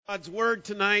God's Word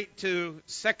tonight to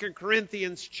 2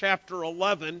 Corinthians chapter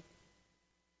 11.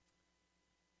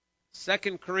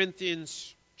 2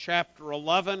 Corinthians chapter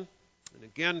 11. And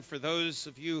again, for those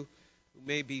of you who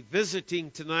may be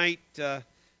visiting tonight, in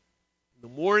the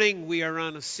morning we are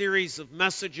on a series of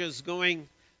messages going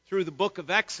through the book of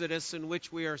Exodus in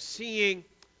which we are seeing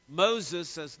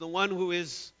Moses as the one who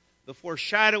is the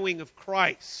foreshadowing of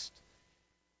Christ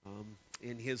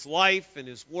in his life, in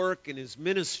his work, in his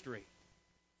ministry.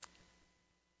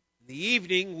 In the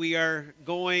evening, we are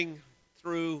going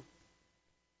through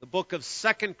the book of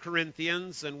 2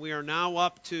 Corinthians, and we are now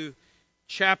up to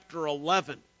chapter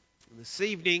 11. And this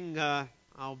evening,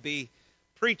 I'll be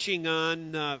preaching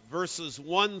on verses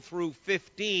 1 through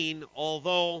 15,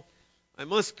 although I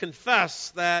must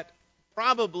confess that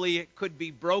probably it could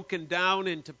be broken down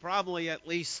into probably at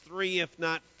least 3, if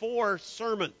not 4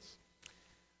 sermons.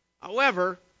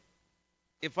 However,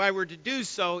 if I were to do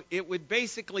so, it would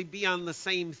basically be on the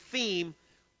same theme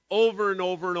over and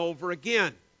over and over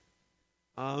again.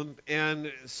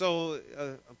 And so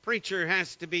a preacher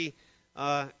has to be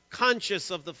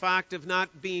conscious of the fact of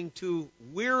not being too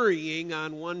wearying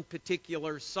on one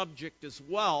particular subject as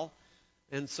well.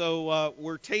 And so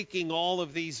we're taking all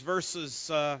of these verses,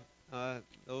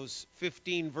 those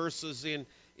 15 verses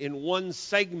in one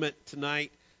segment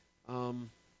tonight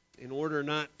in order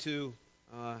not to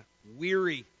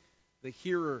weary the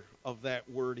hearer of that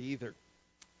word either.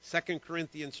 2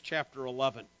 Corinthians chapter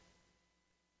 11.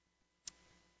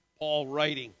 Paul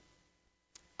writing,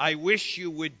 I wish you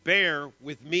would bear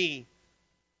with me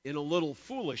in a little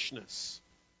foolishness.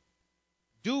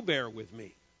 Do bear with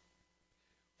me.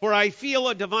 For I feel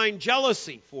a divine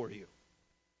jealousy for you,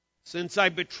 since I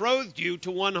betrothed you to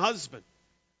one husband,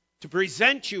 to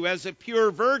present you as a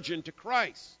pure virgin to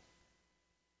Christ.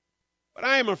 But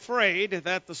I am afraid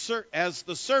that as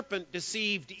the serpent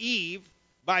deceived Eve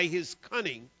by his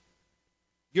cunning,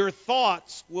 your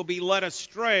thoughts will be led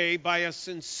astray by a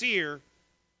sincere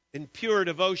and pure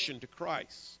devotion to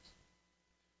Christ.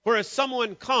 For if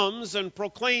someone comes and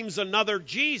proclaims another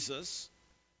Jesus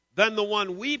than the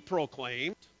one we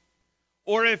proclaimed,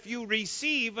 or if you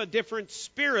receive a different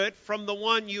spirit from the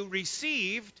one you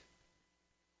received,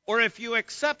 or if you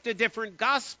accept a different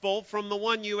gospel from the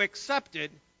one you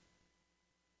accepted,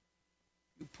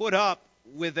 you put up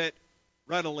with it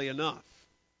readily enough.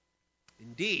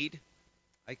 Indeed,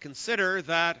 I consider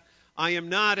that I am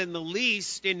not in the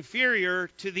least inferior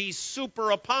to these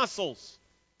super apostles.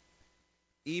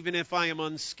 Even if I am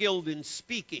unskilled in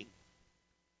speaking,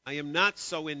 I am not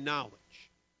so in knowledge.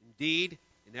 Indeed,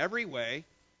 in every way,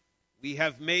 we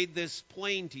have made this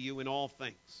plain to you in all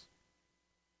things.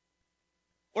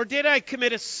 Or did I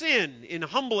commit a sin in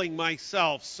humbling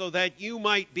myself so that you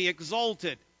might be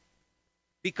exalted?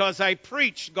 Because I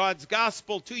preached God's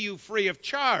gospel to you free of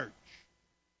charge.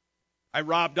 I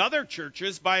robbed other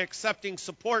churches by accepting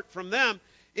support from them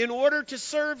in order to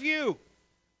serve you.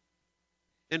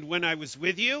 And when I was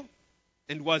with you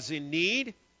and was in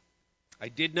need, I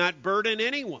did not burden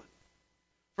anyone.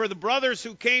 For the brothers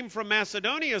who came from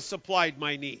Macedonia supplied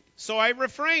my need. So I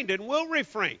refrained and will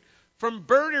refrain from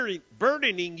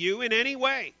burdening you in any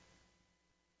way.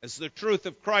 As the truth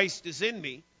of Christ is in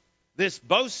me, this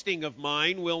boasting of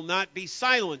mine will not be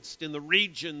silenced in the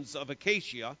regions of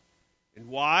Achaia. And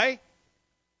why?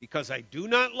 Because I do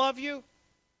not love you?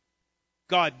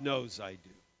 God knows I do.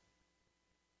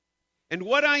 And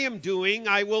what I am doing,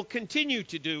 I will continue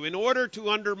to do in order to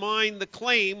undermine the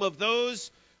claim of those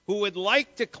who would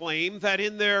like to claim that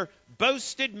in their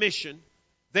boasted mission,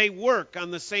 they work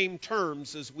on the same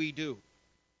terms as we do.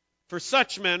 For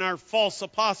such men are false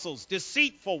apostles,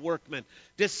 deceitful workmen,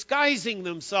 disguising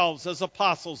themselves as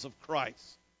apostles of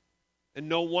Christ. And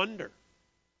no wonder,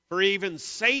 for even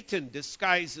Satan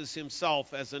disguises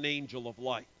himself as an angel of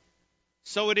light.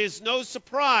 So it is no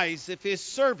surprise if his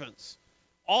servants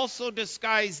also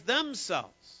disguise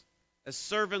themselves as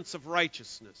servants of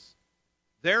righteousness.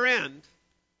 Their end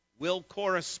will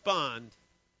correspond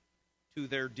to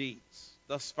their deeds.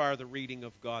 Thus far, the reading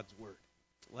of God's word.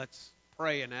 Let's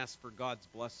pray and ask for God's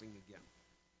blessing again.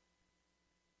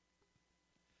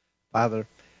 Father,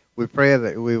 we pray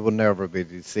that we will never be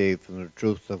deceived from the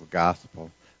truth of the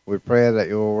gospel. We pray that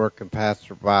you will work in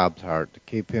Pastor Bob's heart to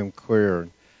keep him clear,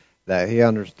 that he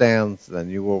understands,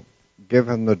 and you will give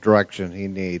him the direction he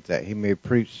needs, that he may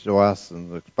preach to us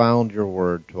and expound your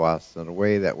word to us in a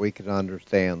way that we can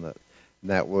understand it,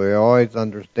 and that we always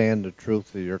understand the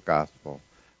truth of your gospel.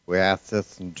 We ask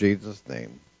this in Jesus'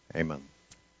 name. Amen.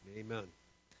 Amen.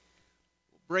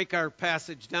 We'll break our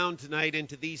passage down tonight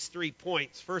into these 3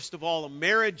 points. First of all, a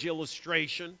marriage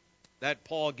illustration that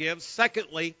Paul gives.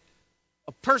 Secondly, a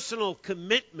a personal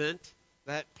commitment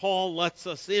that Paul lets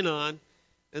us in on.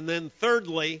 And then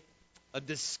thirdly, a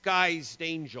disguised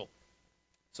angel.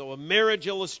 So a marriage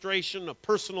illustration, a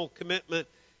personal commitment,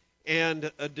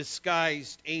 and a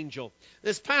disguised angel.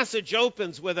 This passage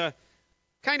opens with a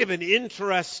kind of an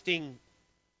interesting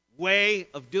way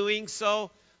of doing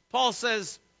so. Paul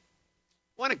says,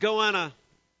 I want to go on a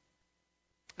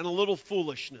little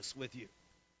foolishness with you.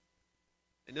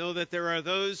 I know that there are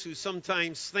those who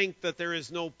sometimes think that there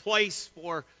is no place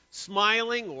for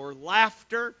smiling or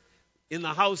laughter in the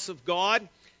house of God,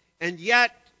 and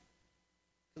yet,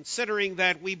 considering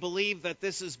that we believe that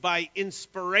this is by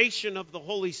inspiration of the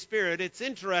Holy Spirit, it's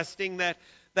interesting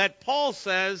that Paul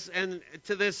says, and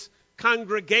to this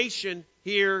congregation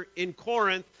here in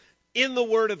Corinth, in the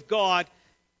Word of God,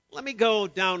 let me go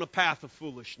down a path of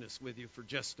foolishness with you for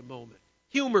just a moment.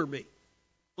 Humor me.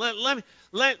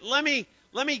 Let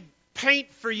me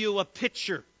paint for you a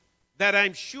picture that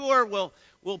I'm sure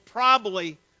will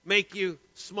probably make you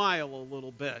smile a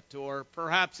little bit, or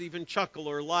perhaps even chuckle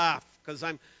or laugh, because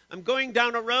I'm going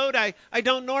down a road I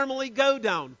don't normally go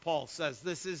down, Paul says.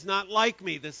 This is not like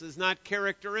me. This is not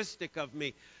characteristic of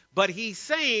me. But he's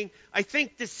saying, I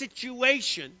think the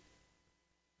situation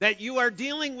that you are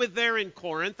dealing with there in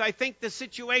Corinth, I think the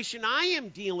situation I am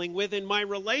dealing with in my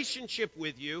relationship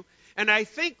with you, and I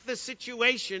think the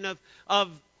situation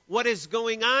of what is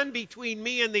going on between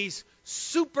me and these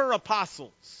super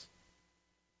apostles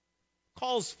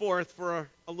calls forth for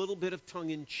a little bit of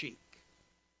tongue-in-cheek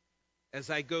as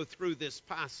I go through this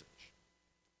passage.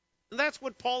 And that's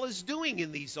what Paul is doing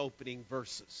in these opening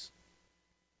verses.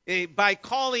 By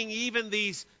calling even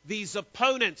these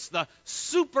opponents the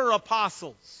super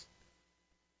apostles,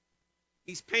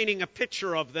 he's painting a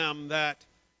picture of them that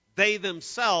they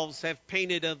themselves have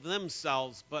painted of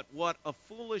themselves. But what a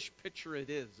foolish picture it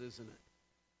is, isn't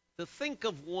it? To think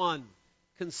of one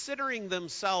considering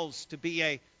themselves to be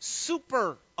a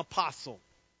super apostle.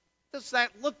 What does that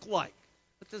look like?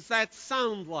 What does that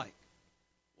sound like?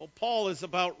 Well, Paul is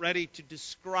about ready to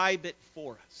describe it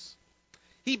for us.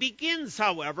 He begins,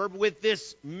 however, with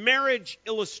this marriage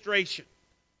illustration.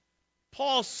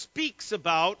 Paul speaks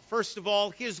about, first of all,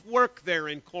 his work there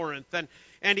in Corinth.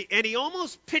 And he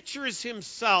almost pictures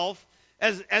himself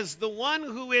as the one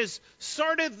who is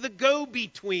sort of the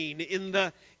go-between in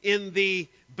the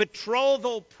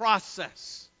betrothal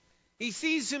process. He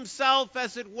sees himself,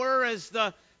 as it were, as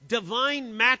the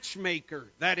divine matchmaker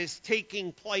that is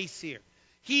taking place here.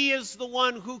 He is the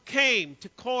one who came to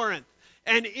Corinth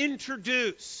and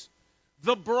introduced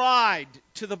the bride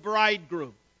to the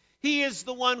bridegroom. He is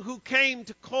the one who came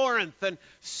to Corinth and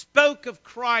spoke of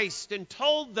Christ and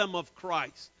told them of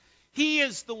Christ. He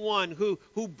is the one who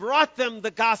brought them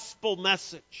the gospel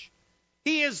message.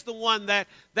 He is the one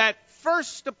that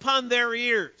first upon their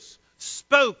ears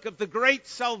spoke of the great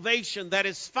salvation that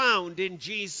is found in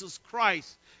Jesus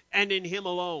Christ and in Him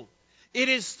alone. It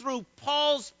is through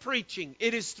Paul's preaching,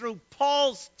 it is through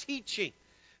Paul's teaching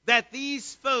that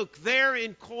these folk there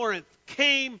in Corinth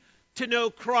came to know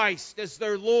Christ as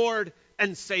their Lord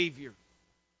and Savior.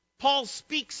 Paul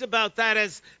speaks about that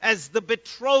as the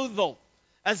betrothal,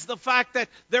 as the fact that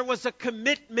there was a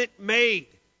commitment made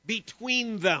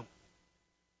between them,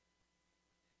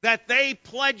 that they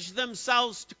pledged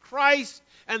themselves to Christ,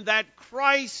 and that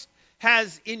Christ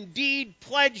has indeed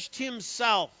pledged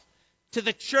himself to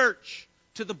the church,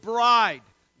 to the bride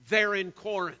there in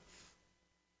Corinth.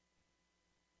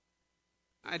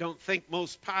 I don't think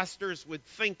most pastors would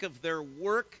think of their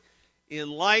work in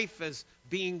life as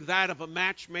being that of a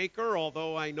matchmaker,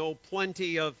 although I know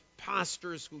plenty of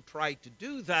pastors who try to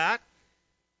do that,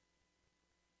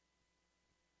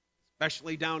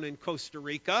 especially down in Costa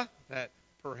Rica. That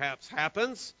perhaps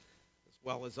happens, as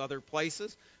well as other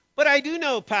places. But I do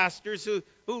know pastors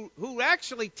who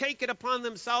actually take it upon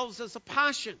themselves as a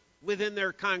passion within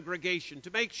their congregation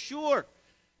to make sure,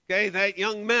 okay, that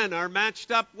young men are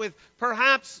matched up with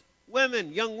perhaps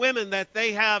young women that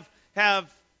they have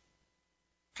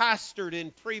pastored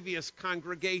in previous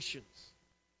congregations.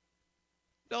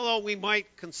 Although we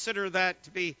might consider that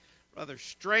to be rather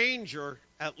strange or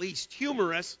at least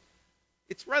humorous,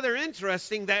 it's rather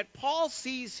interesting that Paul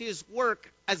sees his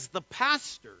work as the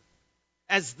pastor,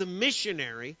 as the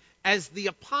missionary, as the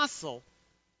apostle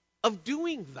of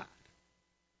doing that.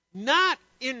 Not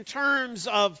in terms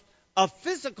of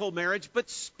physical marriage, but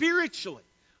spiritually,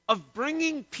 of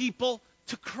bringing people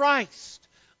to Christ,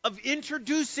 of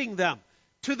introducing them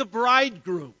to the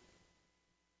bridegroom.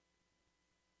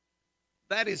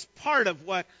 That is part of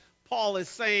what Paul is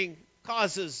saying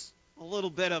causes a little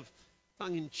bit of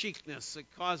tongue-in-cheekness. It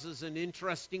causes an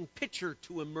interesting picture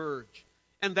to emerge.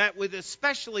 And that would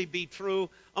especially be true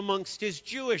amongst his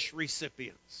Jewish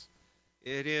recipients.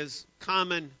 It is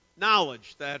common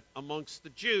knowledge that amongst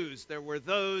the Jews there were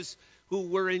those who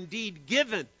were indeed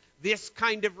given this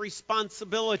kind of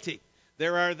responsibility.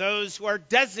 There are those who are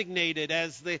designated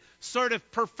as the sort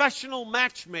of professional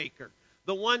matchmaker,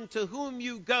 the one to whom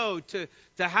you go to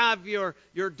have your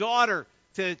daughter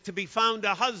to be found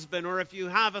a husband, or if you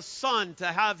have a son, to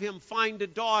have him find a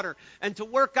daughter, and to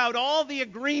work out all the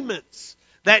agreements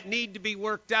that need to be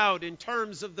worked out in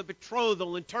terms of the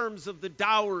betrothal, in terms of the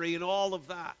dowry, and all of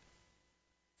that.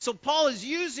 So Paul is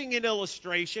using an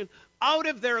illustration out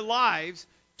of their lives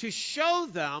to show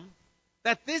them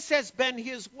that this has been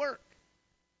his work,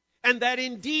 and that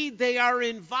indeed they are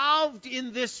involved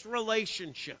in this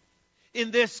relationship,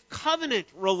 in this covenant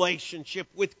relationship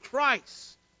with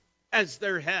Christ as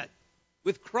their head,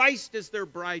 with Christ as their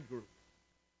bridegroom.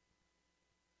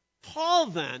 Paul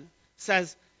then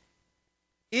says,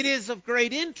 it is of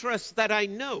great interest that I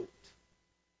note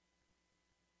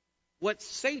what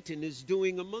Satan is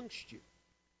doing amongst you.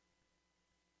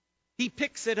 He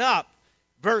picks it up,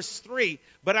 verse 3,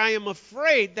 but I am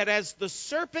afraid that as the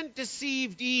serpent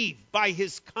deceived Eve by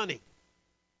his cunning,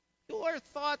 your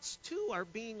thoughts too are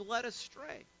being led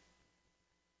astray.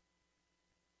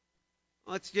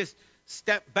 Let's just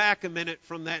step back a minute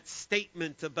from that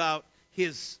statement about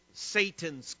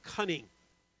Satan's cunning.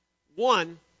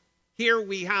 One, here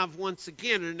we have once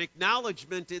again an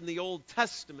acknowledgement in the Old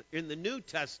Testament, in the New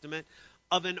Testament,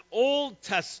 of an Old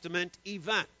Testament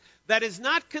event that is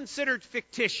not considered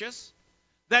fictitious,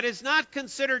 that is not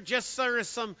considered just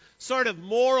some sort of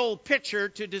moral picture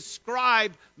to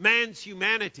describe man's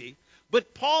humanity,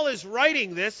 but Paul is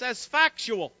writing this as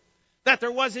factual, that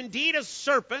there was indeed a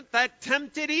serpent that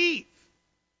tempted Eve.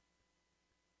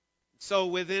 So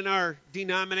within our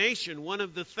denomination, one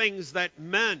of the things that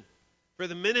men for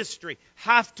the ministry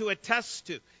have to attest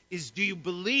to is, do you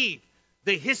believe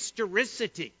the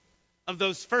historicity of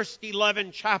those first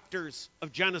 11 chapters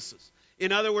of Genesis?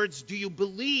 In other words, do you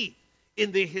believe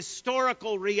in the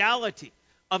historical reality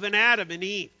of an Adam and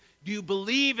Eve? Do you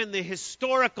believe in the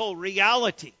historical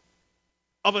reality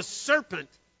of a serpent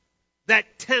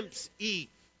that tempts Eve?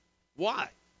 Why?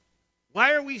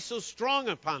 Why are we so strong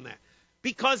upon that?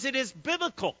 Because it is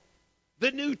biblical.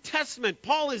 The New Testament,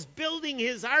 Paul is building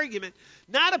his argument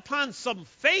not upon some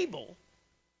fable,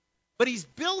 but he's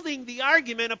building the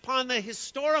argument upon the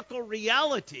historical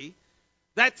reality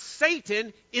that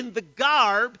Satan, in the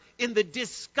garb, in the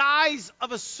disguise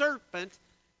of a serpent,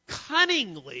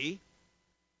 cunningly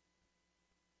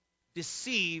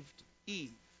deceived Eve.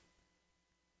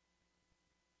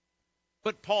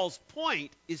 But Paul's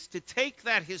point is to take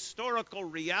that historical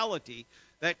reality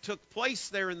that took place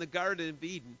there in the Garden of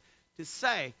Eden to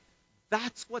say,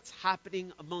 that's what's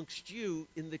happening amongst you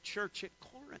in the church at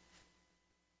Corinth.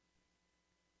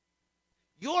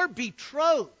 You're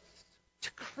betrothed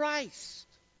to Christ.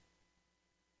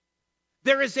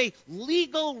 There is a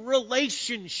legal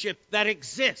relationship that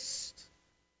exists.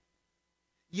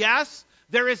 Yes,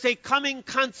 there is a coming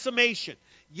consummation.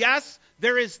 Yes,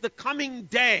 there is the coming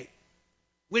day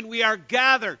when we are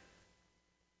gathered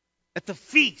at the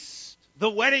feast, the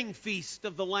wedding feast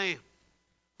of the Lamb.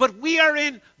 But we are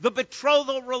in the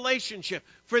betrothal relationship.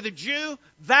 For the Jew,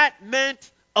 that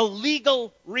meant a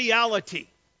legal reality.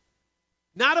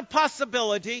 Not a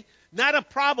possibility, not a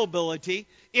probability.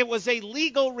 It was a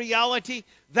legal reality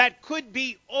that could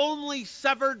be only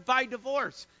severed by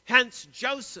divorce. Hence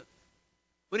Joseph,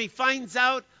 when he finds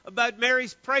out about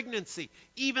Mary's pregnancy,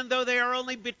 even though they are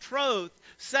only betrothed,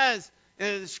 says,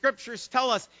 the scriptures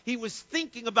tell us, he was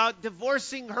thinking about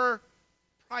divorcing her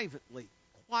privately,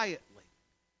 quietly.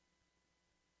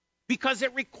 Because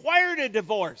it required a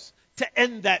divorce to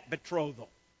end that betrothal.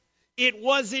 It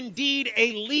was indeed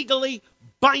a legally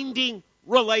binding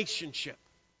relationship.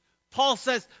 Paul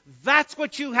says, that's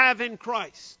what you have in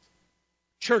Christ,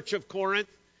 Church of Corinth.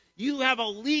 You have a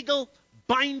legal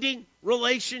binding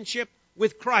relationship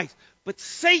with Christ. But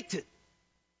Satan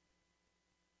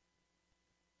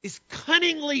is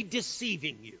cunningly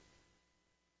deceiving you.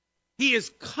 He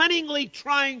is cunningly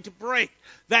trying to break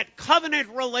that covenant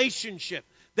relationship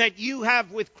that you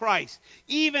have with Christ,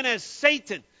 even as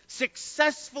Satan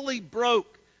successfully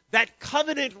broke that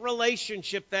covenant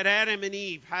relationship that Adam and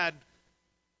Eve had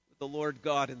with the Lord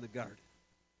God in the garden.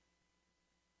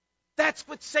 That's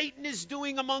what Satan is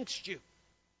doing amongst you.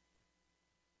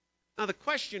 Now the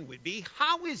question would be,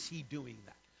 how is he doing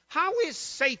that? How is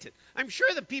Satan? I'm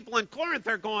sure the people in Corinth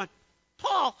are going,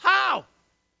 Paul, how?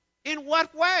 In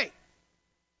what way?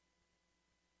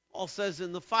 Paul says,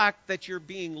 in the fact that you're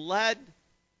being led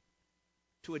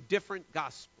to a different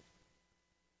gospel.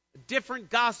 A different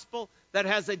gospel that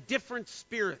has a different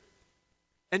spirit.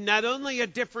 And not only a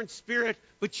different spirit,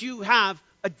 but you have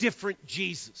a different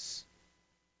Jesus.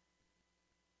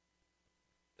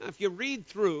 Now, if you read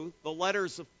through the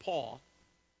letters of Paul,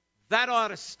 that ought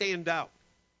to stand out.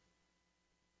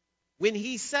 When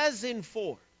he says in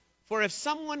 4, for if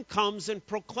someone comes and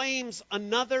proclaims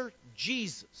another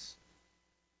Jesus,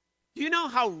 do you know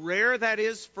how rare that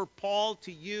is for Paul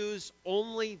to use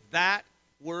only that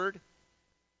word?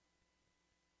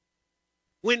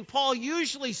 When Paul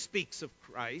usually speaks of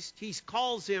Christ, he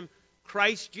calls him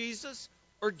Christ Jesus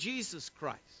or Jesus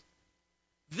Christ.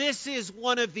 This is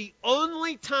one of the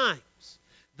only times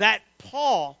that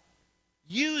Paul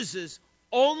uses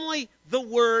only the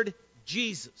word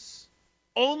Jesus.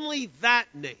 Only that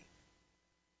name.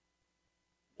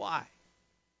 Why?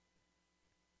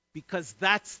 Because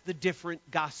that's the different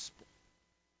gospel.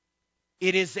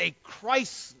 It is a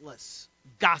Christless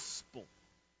gospel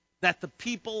that the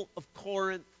people of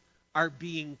Corinth are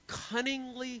being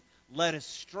cunningly led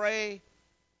astray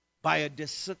by a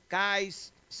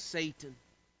disguised Satan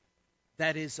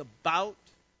that is about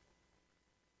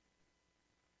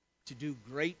to do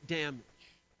great damage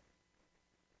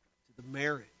to the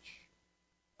marriage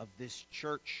of this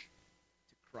church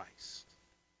to Christ.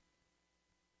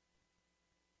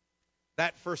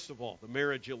 That, first of all, the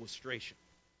marriage illustration.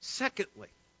 Secondly,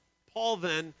 Paul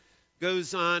then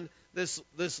goes on this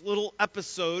little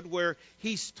episode where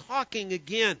he's talking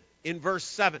again in verse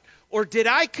 7. Or did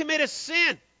I commit a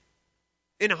sin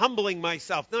in humbling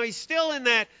myself? Now he's still in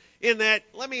that,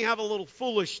 let me have a little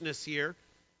foolishness here.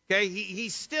 Okay,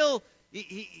 he's still,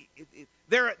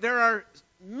 there are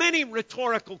many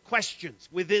rhetorical questions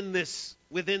within this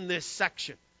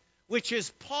section, which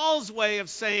is Paul's way of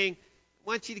saying, I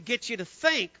want you to get you to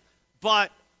think,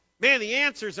 but man, the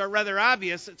answers are rather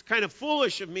obvious. It's kind of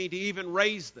foolish of me to even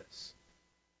raise this.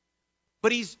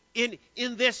 But he's in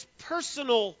this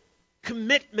personal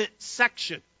commitment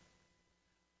section.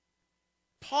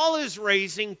 Paul is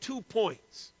raising 2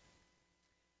 points.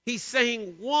 He's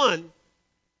saying, one,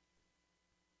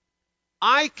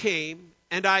 I came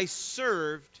and I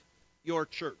served your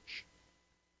church.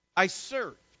 I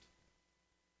served.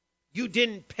 You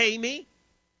didn't pay me,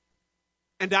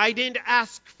 and I didn't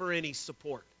ask for any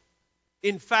support.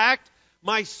 In fact,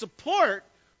 my support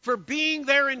for being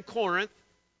there in Corinth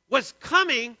was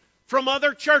coming from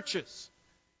other churches.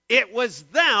 It was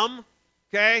them,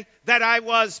 okay, that I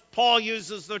was, Paul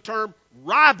uses the term,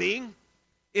 robbing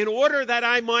in order that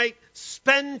I might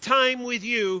spend time with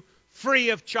you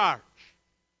free of charge.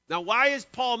 Now, why is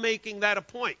Paul making that a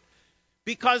point?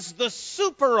 Because the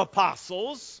super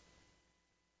apostles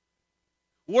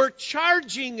were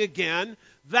charging again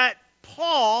that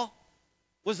Paul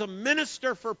was a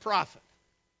minister for profit.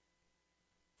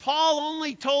 Paul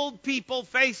only told people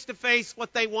face to face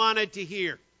what they wanted to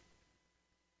hear.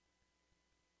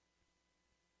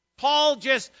 Paul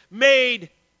just made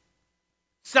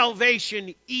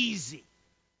salvation easy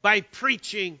by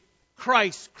preaching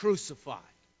Christ crucified.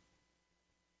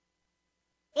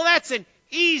 Well, that's an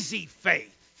easy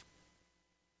faith.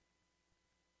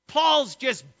 Paul's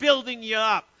just building you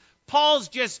up. Paul's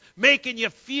just making you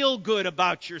feel good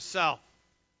about yourself.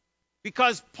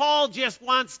 Because Paul just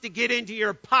wants to get into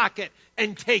your pocket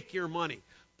and take your money.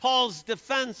 Paul's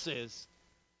defense is,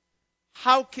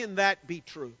 how can that be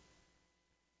true?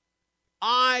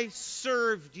 I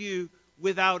served you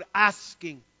without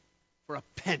asking for a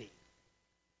penny.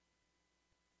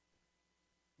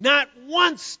 Not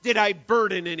once did I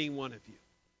burden any one of you.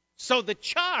 So the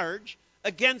charge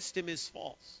against him is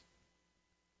false.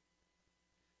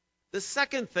 The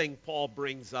second thing Paul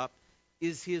brings up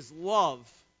is his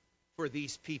love for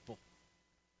these people.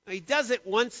 Now, he does it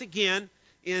once again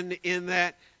in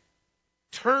that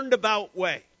turned about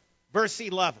way. Verse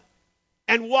 11.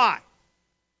 And why?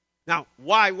 Now,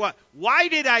 why what? Why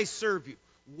did I serve you?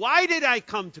 Why did I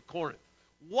come to Corinth?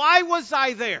 Why was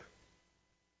I there?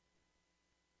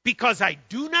 Because I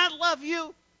do not love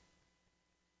you?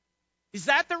 Is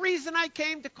that the reason I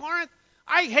came to Corinth?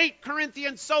 I hate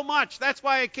Corinthians so much. That's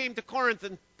why I came to Corinth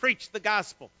and preached the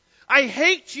gospel. I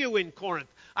hate you in Corinth.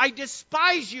 I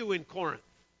despise you in Corinth.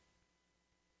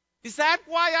 Is that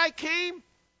why I came?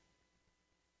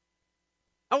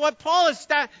 And what Paul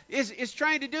is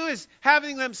trying to do is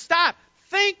having them stop.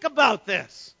 Think about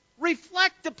this.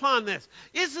 Reflect upon this.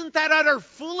 Isn't that utter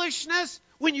foolishness?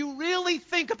 When you really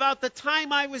think about the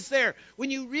time I was there, when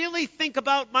you really think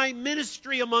about my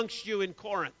ministry amongst you in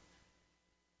Corinth,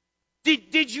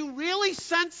 did you really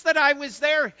sense that I was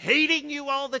there hating you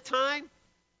all the time?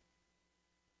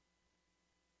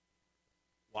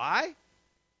 Why?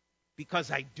 Because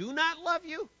I do not love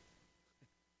you?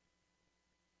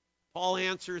 Paul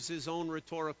answers his own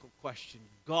rhetorical question.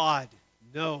 God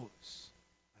knows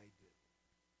I do.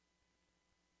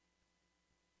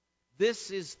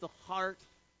 This is the heart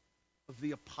of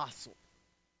the apostle,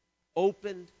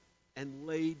 opened and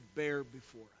laid bare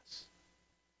before us.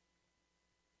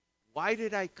 Why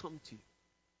did I come to you?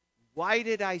 Why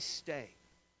did I stay?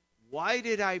 Why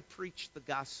did I preach the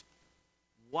gospel?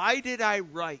 Why did I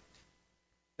write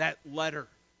that letter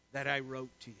that I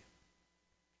wrote to you?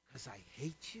 Because I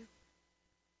hate you?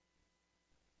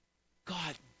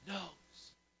 God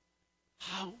knows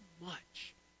how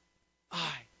much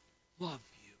I love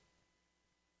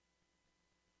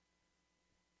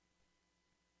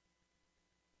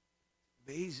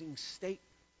you. Amazing statement.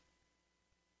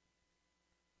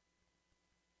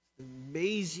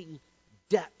 Amazing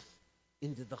depth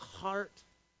into the heart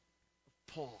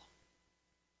of Paul.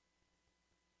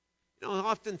 You know,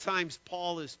 oftentimes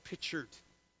Paul is pictured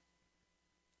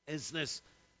as this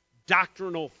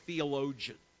doctrinal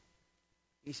theologian.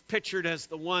 He's pictured as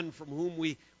the one from whom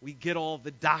we get all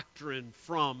the doctrine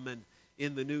from and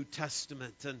in the New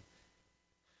Testament. And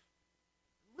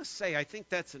I must say, I think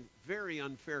that's a very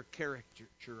unfair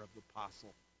caricature of the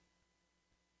apostle.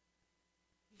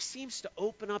 He seems to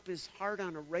open up his heart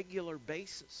on a regular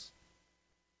basis.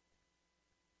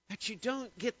 That you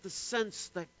don't get the sense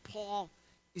that Paul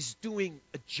is doing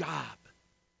a job.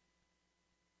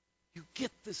 You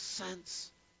get the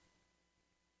sense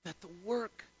that the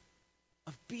work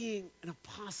of being an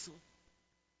apostle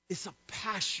is a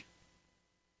passion.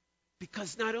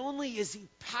 Because not only is he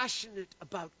passionate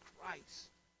about Christ,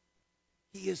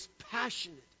 he is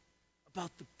passionate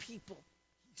about the people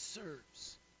he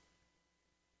serves.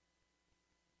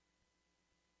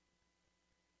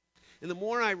 And the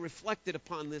more I reflected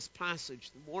upon this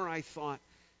passage, the more I thought,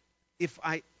 if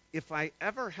I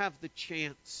ever have the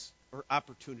chance, or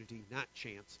opportunity, not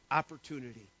chance,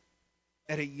 opportunity,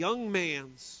 at a young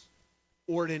man's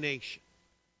ordination,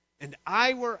 and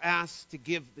I were asked to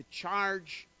give the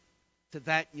charge to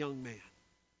that young man,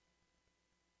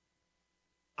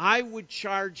 I would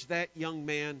charge that young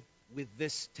man with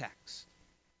this text.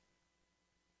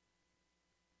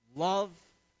 Love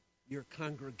your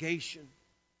congregation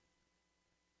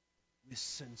with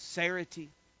sincerity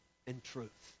and truth.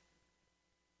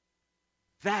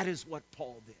 That is what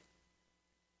Paul did.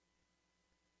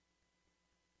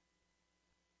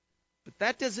 But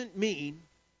that doesn't mean,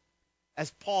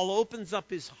 as Paul opens up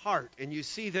his heart, and you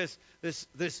see this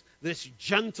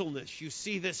gentleness, you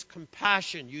see this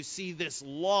compassion, you see this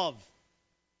love,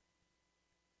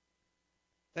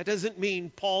 that doesn't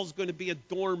mean Paul's going to be a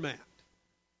doormat.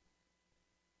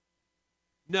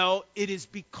 No, it is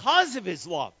because of his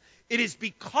love. It is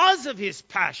because of his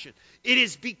passion. It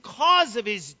is because of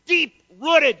his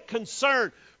deep-rooted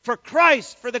concern for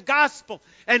Christ, for the gospel,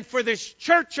 and for this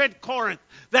church at Corinth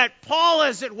that Paul,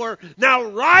 as it were, now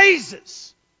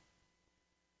rises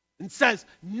and says,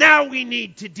 now we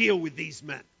need to deal with these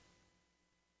men.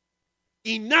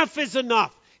 Enough is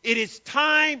enough. It is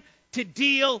time to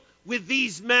deal with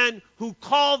these men who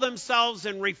call themselves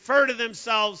and refer to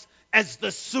themselves as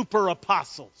the super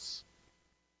apostles.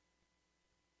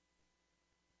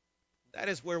 That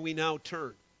is where we now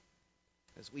turn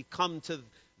as we come to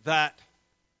that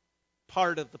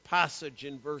part of the passage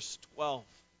in verse 12,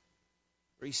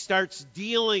 where he starts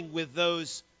dealing with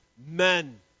those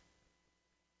men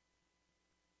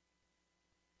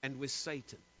and with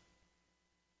Satan.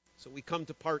 So we come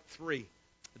to part 3,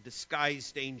 the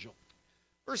disguised angel.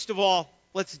 First of all,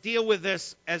 let's deal with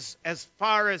this as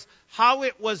far as how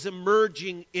it was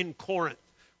emerging in Corinth.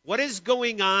 What is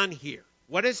going on here?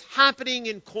 What is happening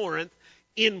in Corinth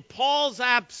in Paul's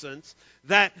absence,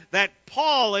 that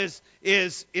Paul is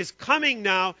coming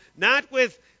now, not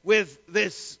with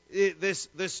this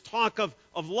talk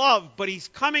of love, but he's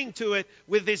coming to it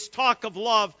with this talk of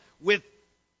love with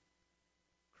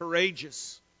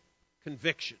courageous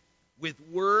conviction, with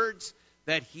words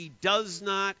that he does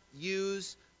not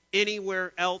use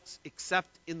anywhere else except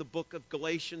in the book of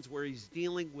Galatians, where he's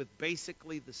dealing with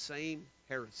basically the same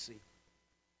heresy.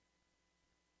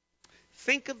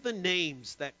 Think of the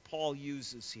names that Paul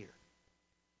uses here.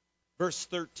 Verse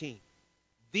 13.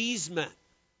 These men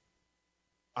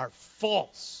are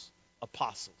false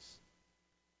apostles.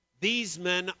 These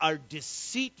men are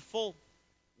deceitful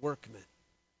workmen.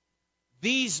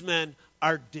 These men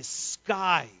are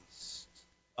disguised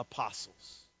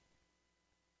apostles.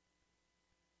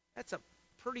 That's a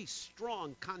pretty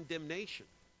strong condemnation.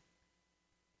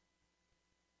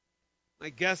 My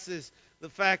guess is the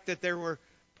fact that there were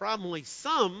probably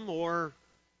some, or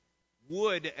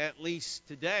would at least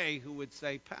today, who would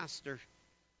say, Pastor,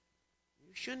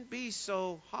 you shouldn't be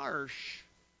so harsh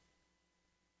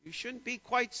You shouldn't be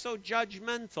quite so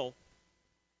judgmental.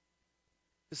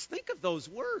 Just think of those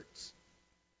words.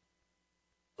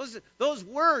 Those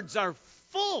words are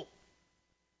full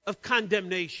of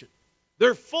condemnation.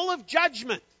 They're full of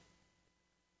judgment.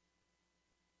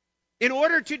 In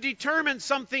order to determine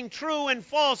something true and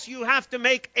false, you have to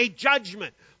make a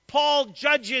judgment. Paul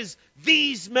judges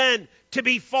these men to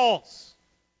be false.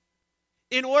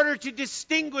 In order to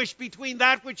distinguish between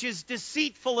that which is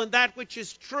deceitful and that which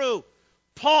is true,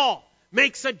 Paul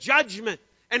makes a judgment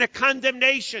and a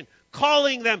condemnation,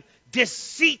 calling them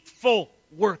deceitful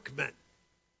workmen.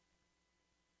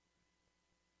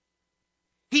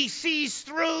 He sees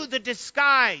through the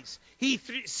disguise. He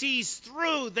sees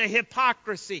through the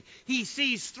hypocrisy. He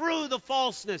sees through the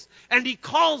falseness, and he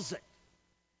calls it.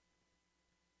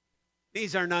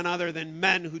 These are none other than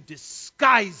men who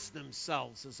disguise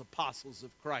themselves as apostles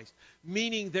of Christ,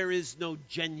 meaning there is no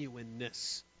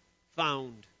genuineness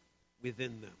found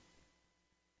within them.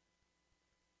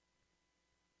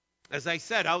 As I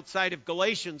said, outside of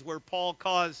Galatians, where Paul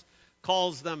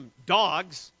calls them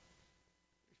dogs,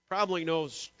 probably no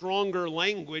stronger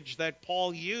language that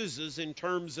Paul uses in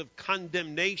terms of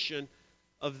condemnation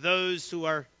of those who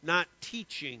are not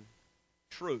teaching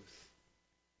truth.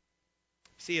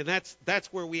 See, and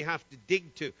that's where we have to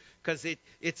dig to, because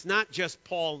it's not just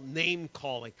Paul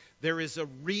name-calling. There is a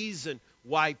reason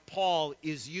why Paul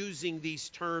is using these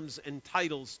terms and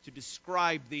titles to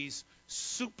describe these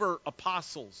super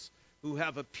apostles who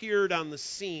have appeared on the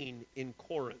scene in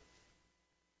Corinth.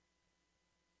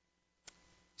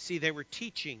 See, they were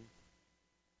teaching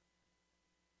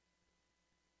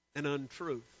an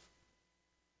untruth.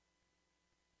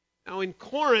 Now, in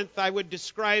Corinth, I would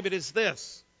describe it as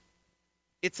this.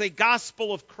 It's a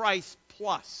gospel of Christ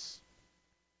plus.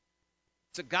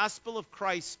 It's a gospel of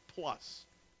Christ plus.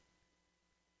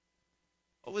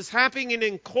 What was happening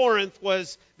in Corinth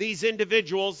was these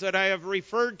individuals that I have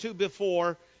referred to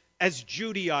before as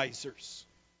Judaizers.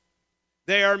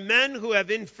 They are men who have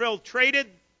infiltrated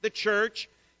the church,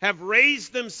 have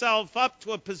raised themselves up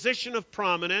to a position of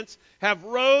prominence, have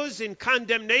rose in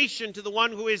condemnation to the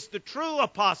one who is the true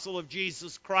apostle of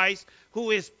Jesus Christ,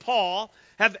 who is Paul,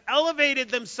 have elevated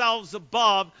themselves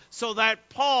above so that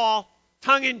Paul,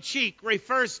 tongue-in-cheek,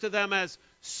 refers to them as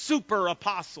super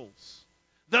apostles,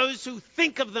 those who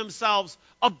think of themselves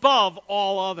above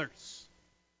all others.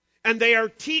 And they are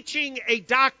teaching a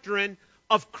doctrine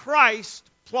of Christ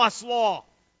plus law.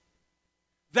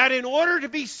 That in order to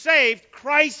be saved,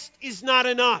 Christ is not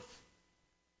enough.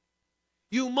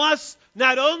 You must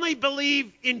not only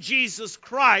believe in Jesus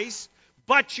Christ,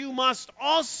 but you must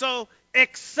also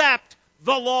accept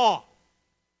the law.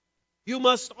 You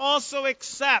must also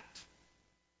accept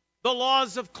the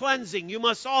laws of cleansing. You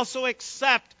must also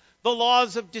accept the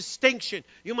laws of distinction.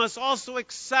 You must also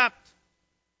accept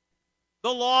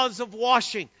the laws of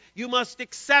washing. You must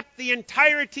accept the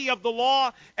entirety of the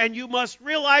law, and you must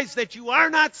realize that you are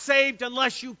not saved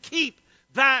unless you keep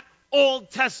that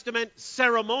Old Testament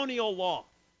ceremonial law.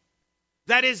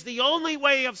 That is the only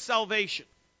way of salvation.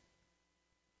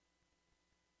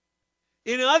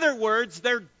 In other words,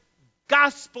 their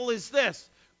gospel is this.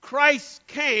 Christ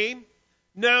came,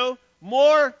 no,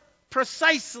 more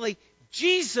precisely,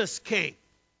 Jesus came.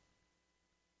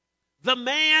 The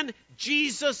man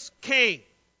Jesus came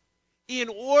in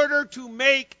order to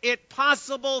make it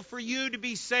possible for you to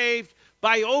be saved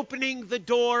by opening the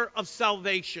door of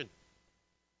salvation.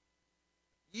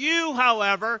 You,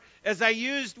 however, as I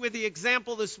used with the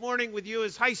example this morning with you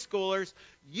as high schoolers,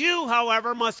 you,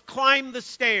 however, must climb the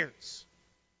stairs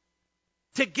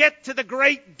to get to the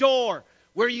great door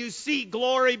where you see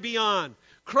glory beyond.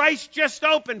 Christ just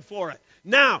opened for it.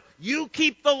 Now, you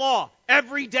keep the law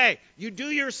every day. You do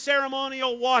your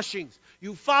ceremonial washings.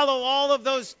 You follow all of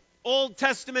those Old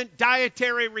Testament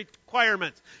dietary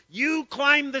requirements. You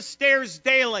climb the stairs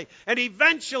daily, and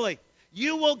eventually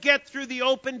you will get through the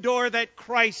open door that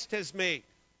Christ has made.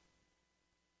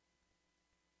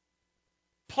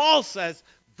 Paul says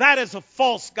that is a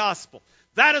false gospel.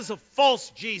 That is a false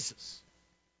Jesus.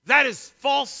 That is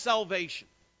false salvation.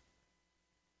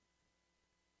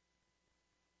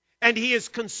 And he is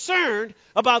concerned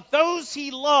about those he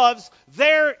loves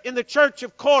there in the church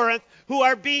of Corinth who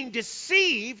are being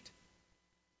deceived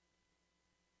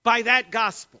by that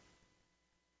gospel.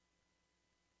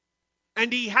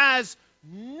 And he has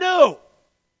no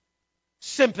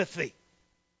sympathy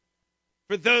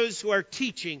for those who are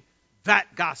teaching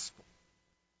that gospel.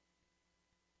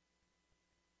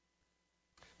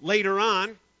 Later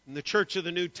on, in the church of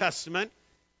the New Testament,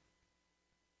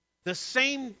 the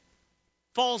same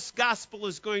false gospel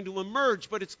is going to emerge,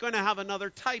 but it's going to have another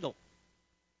title.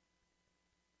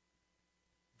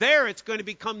 There it's going to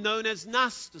become known as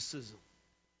Gnosticism.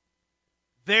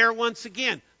 There, once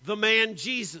again, the man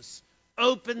Jesus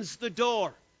opens the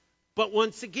door. But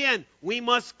once again, we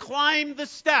must climb the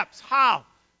steps. How?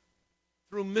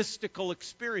 Through mystical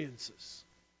experiences.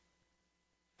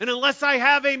 And unless I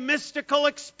have a mystical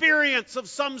experience of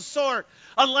some sort,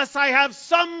 unless I have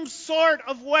some sort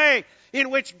of way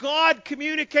in which God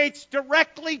communicates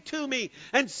directly to me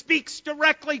and speaks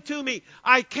directly to me,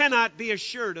 I cannot be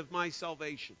assured of my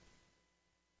salvation.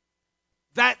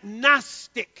 That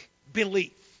Gnostic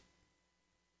belief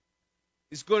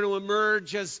is going to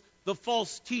emerge as the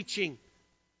false teaching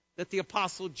that the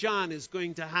Apostle John is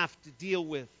going to have to deal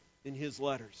with in his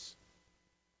letters.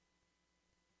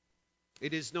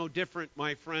 It is no different,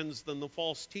 my friends, than the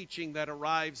false teaching that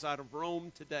arrives out of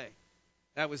Rome today.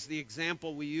 That was the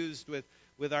example we used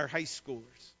with our high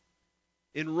schoolers.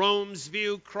 In Rome's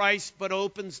view, Christ but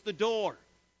opens the door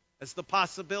as the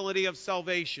possibility of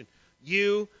salvation.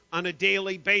 You, on a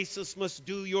daily basis, must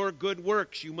do your good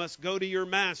works. You must go to your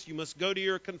Mass. You must go to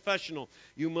your confessional.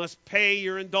 You must pay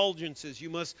your indulgences.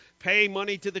 You must pay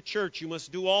money to the church. You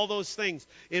must do all those things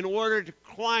in order to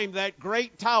climb that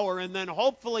great tower and then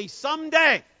hopefully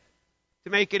someday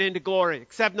to make it into glory.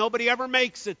 Except nobody ever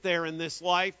makes it there in this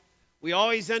life. We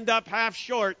always end up half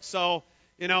short, so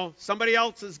somebody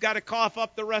else has got to cough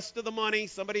up the rest of the money.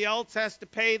 Somebody else has to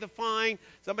pay the fine.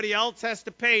 Somebody else has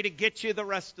to pay to get you the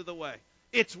rest of the way.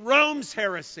 It's Rome's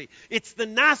heresy. It's the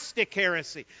Gnostic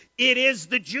heresy. It is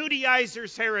the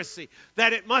Judaizers' heresy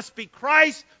that it must be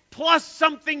Christ plus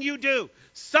something you do.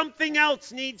 Something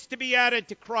else needs to be added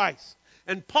to Christ.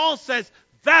 And Paul says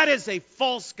that is a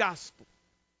false gospel.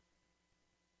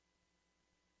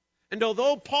 And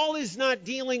although Paul is not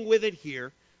dealing with it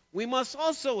here, we must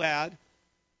also add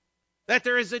that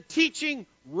there is a teaching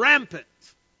rampant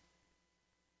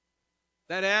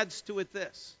that adds to it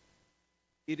this.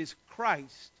 It is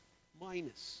Christ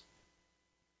minus.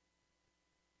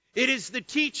 It is the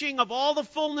teaching of all the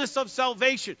fullness of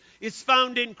salvation is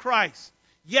found in Christ.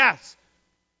 Yes,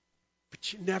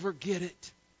 but you never get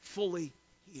it fully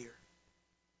here.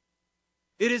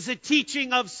 It is a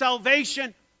teaching of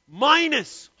salvation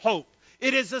minus hope.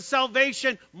 It is a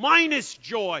salvation minus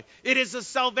joy. It is a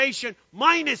salvation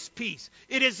minus peace.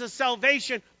 It is a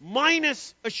salvation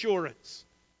minus assurance.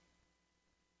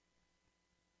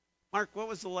 Mark, what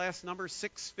was the last number?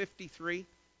 653? I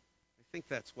think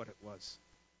that's what it was.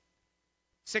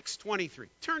 623.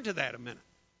 Turn to that a minute.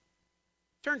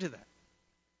 Turn to that.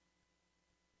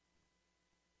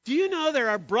 Do you know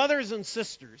there are brothers and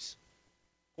sisters,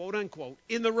 quote unquote,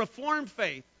 in the Reformed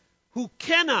faith who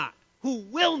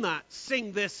will not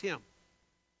sing this hymn?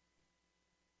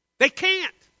 They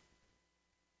can't.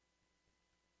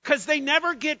 Because they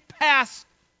never get past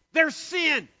their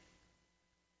sin.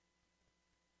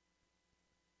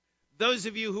 Those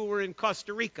of you who were in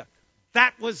Costa Rica,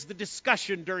 that was the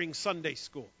discussion during Sunday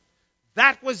school.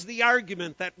 That was the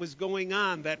argument that was going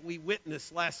on that we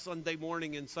witnessed last Sunday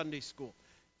morning in Sunday school.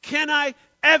 Can I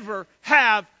ever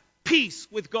have peace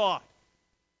with God?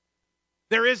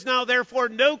 There is now, therefore,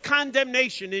 no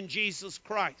condemnation in Jesus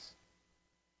Christ.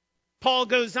 Paul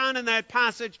goes on in that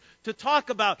passage to talk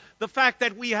about the fact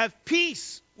that we have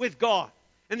peace with God.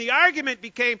 And the argument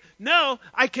became, no,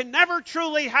 I can never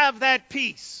truly have that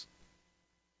peace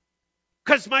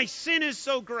because my sin is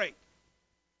so great.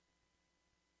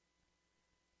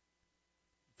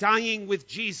 Dying with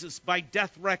Jesus by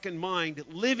death reckoned mind,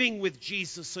 living with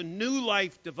Jesus, a new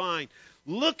life divine,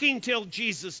 looking till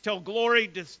Jesus, till glory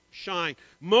to shine,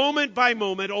 moment by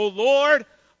moment, O Lord,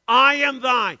 I am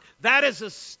thine. That is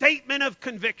a statement of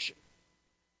conviction.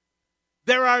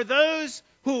 There are those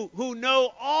who know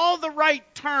all the right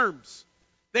terms.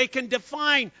 They can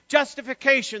define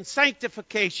justification,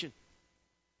 sanctification.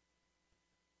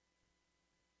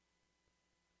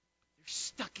 They're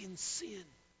stuck in sin.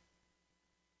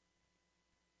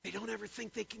 They don't ever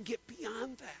think they can get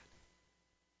beyond that.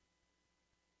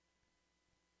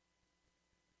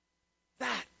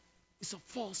 That is a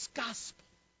false gospel.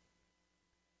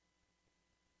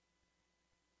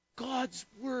 God's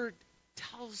word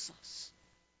tells us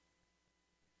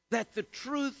that the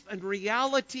truth and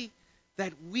reality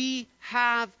that we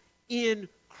have in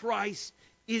Christ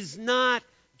is not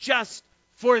just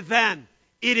for then,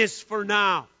 it is for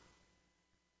now.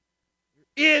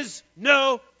 There is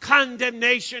no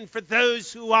condemnation for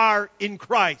those who are in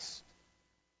Christ.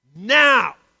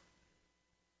 Now,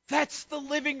 that's the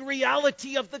living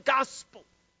reality of the gospel.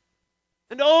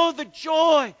 And oh, the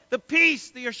joy, the peace,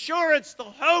 the assurance, the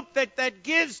hope that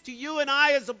gives to you and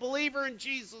I as a believer in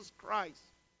Jesus Christ.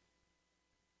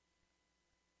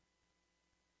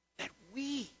 That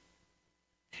we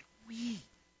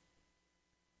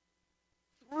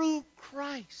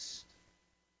Christ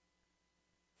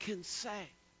can say,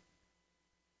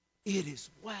 "It is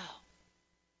well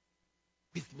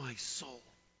with my soul."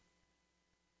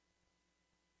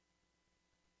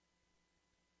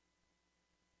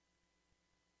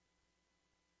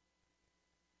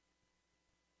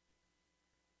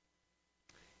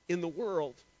 In the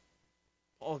world,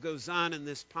 Paul goes on in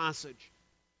this passage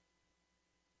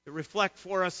to reflect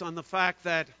for us on the fact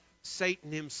that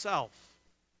Satan himself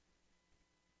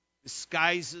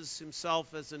disguises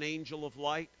himself as an angel of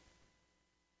light.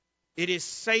 It is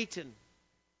Satan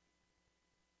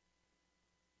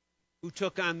who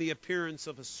took on the appearance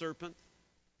of a serpent.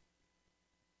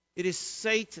 It is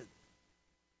Satan who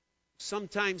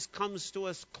sometimes comes to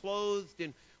us clothed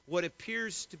in what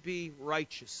appears to be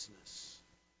righteousness,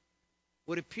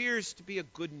 what appears to be a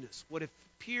goodness, what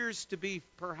appears to be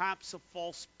perhaps a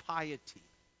false piety.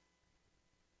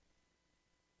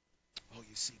 Oh,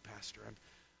 you see, Pastor,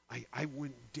 I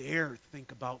wouldn't dare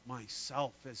think about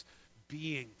myself as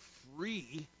being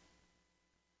free.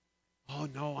 Oh,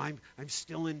 no, I'm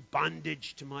still in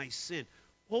bondage to my sin.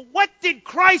 Well, what did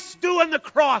Christ do on the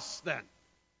cross then?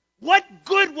 What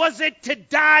good was it to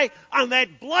die on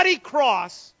that bloody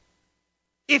cross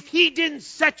if he didn't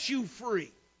set you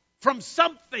free from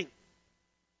something?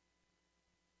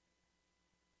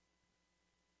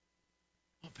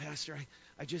 Oh, Pastor,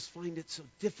 I just find it so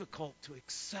difficult to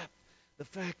accept the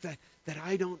fact that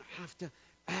I don't have to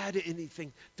add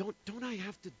anything. Don't I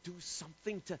have to do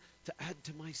something to add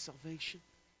to my salvation?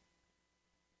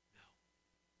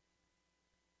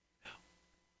 No.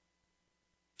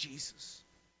 Jesus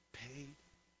paid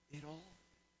it all.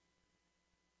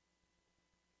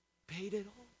 Paid it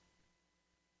all.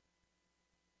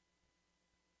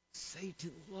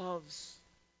 Satan loves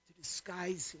to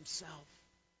disguise himself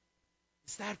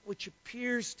as that which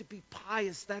appears to be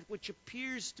pious, that which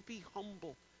appears to be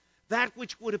humble, that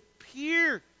which would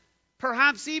appear,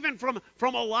 perhaps even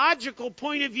from a logical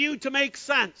point of view, to make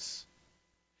sense.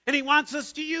 And he wants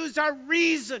us to use our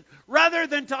reason rather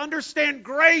than to understand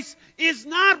grace is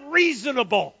not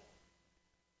reasonable.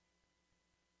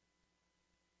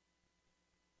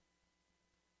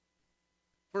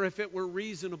 For if it were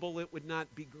reasonable, it would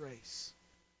not be grace.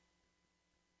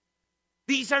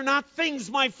 These are not things,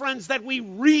 my friends, that we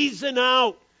reason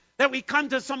out, that we come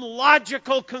to some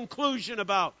logical conclusion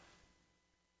about.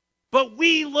 But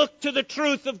we look to the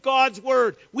truth of God's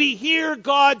Word. We hear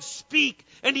God speak,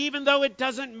 and even though it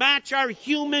doesn't match our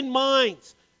human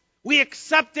minds, we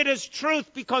accept it as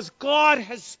truth because God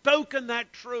has spoken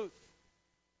that truth.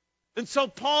 And so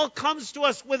Paul comes to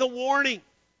us with a warning.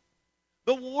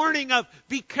 The warning of,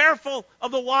 be careful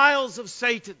of the wiles of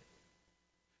Satan.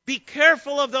 Be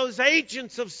careful of those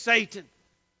agents of Satan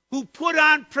who put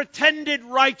on pretended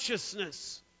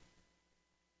righteousness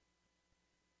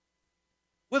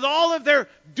with all of their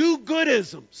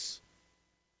do-goodisms,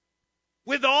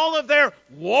 with all of their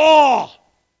law,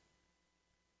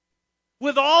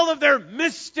 with all of their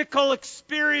mystical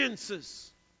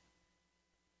experiences,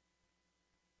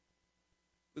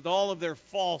 with all of their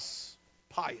false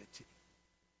piety.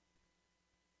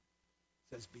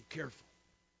 It says, be careful.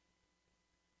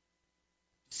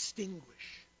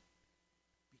 Distinguish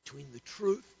between the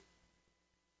truth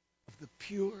of the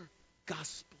pure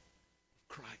gospel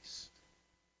of Christ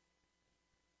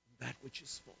and that which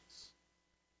is false.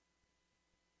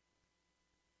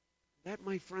 That,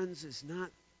 my friends, is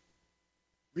not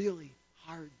really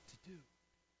hard to do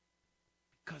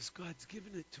because God's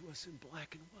given it to us in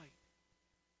black and white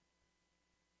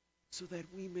so that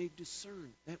we may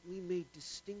discern, that we may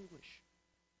distinguish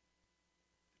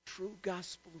the true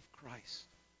gospel of Christ.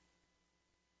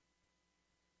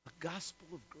 A gospel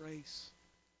of grace,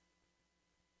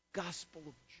 gospel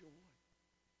of joy,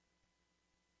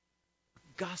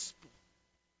 a gospel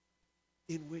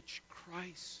in which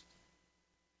Christ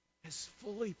has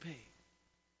fully paid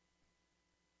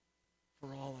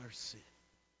for all our sin.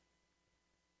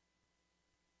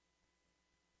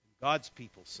 And God's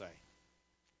people say,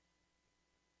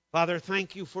 Father,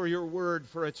 thank you for your word,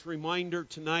 for its reminder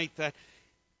tonight that,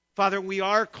 Father, we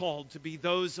are called to be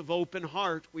those of open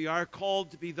heart. We are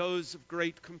called to be those of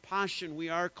great compassion. We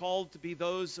are called to be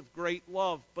those of great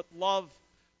love. But love,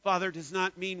 Father, does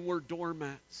not mean we're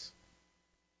doormats.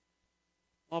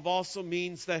 Love also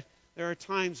means that there are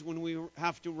times when we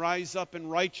have to rise up in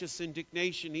righteous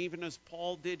indignation, even as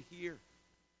Paul did here.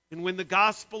 And when the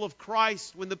gospel of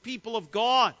Christ, when the people of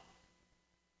God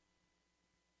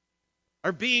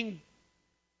are being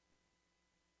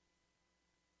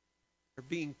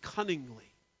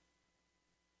cunningly,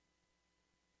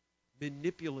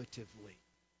 manipulatively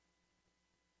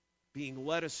being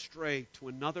led astray to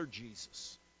another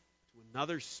Jesus, to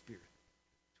another spirit,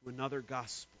 to another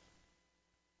gospel.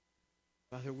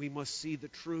 Father, we must see the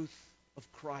truth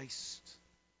of Christ,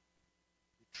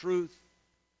 the truth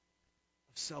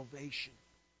of salvation.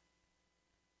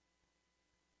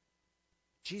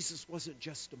 Jesus wasn't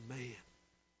just a man.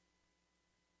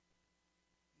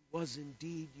 He was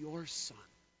indeed your Son.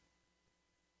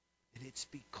 And it's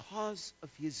because of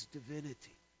his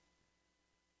divinity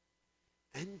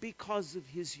and because of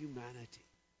his humanity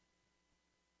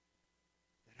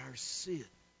that our sin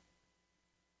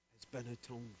has been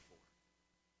atoned for.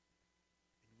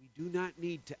 And we do not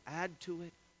need to add to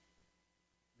it,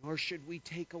 nor should we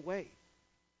take away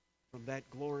from that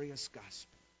glorious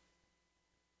gospel.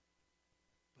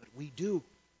 But we do,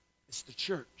 as the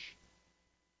church,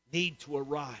 need to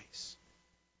arise.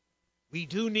 We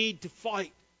do need to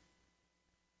fight.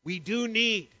 We do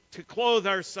need to clothe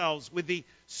ourselves with the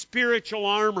spiritual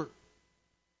armor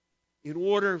in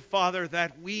order, Father,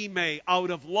 that we may,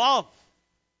 out of love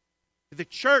for the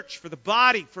church, for the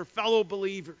body, for fellow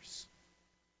believers,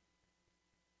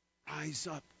 rise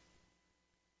up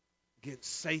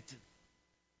against Satan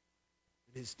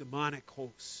and his demonic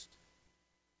host.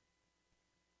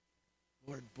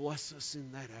 Lord, bless us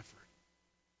in that effort.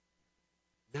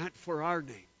 Not for our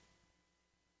name,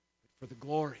 but for the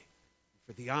glory and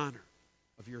for the honor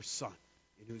of your Son,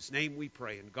 in whose name we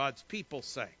pray. And God's people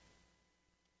say,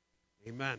 Amen.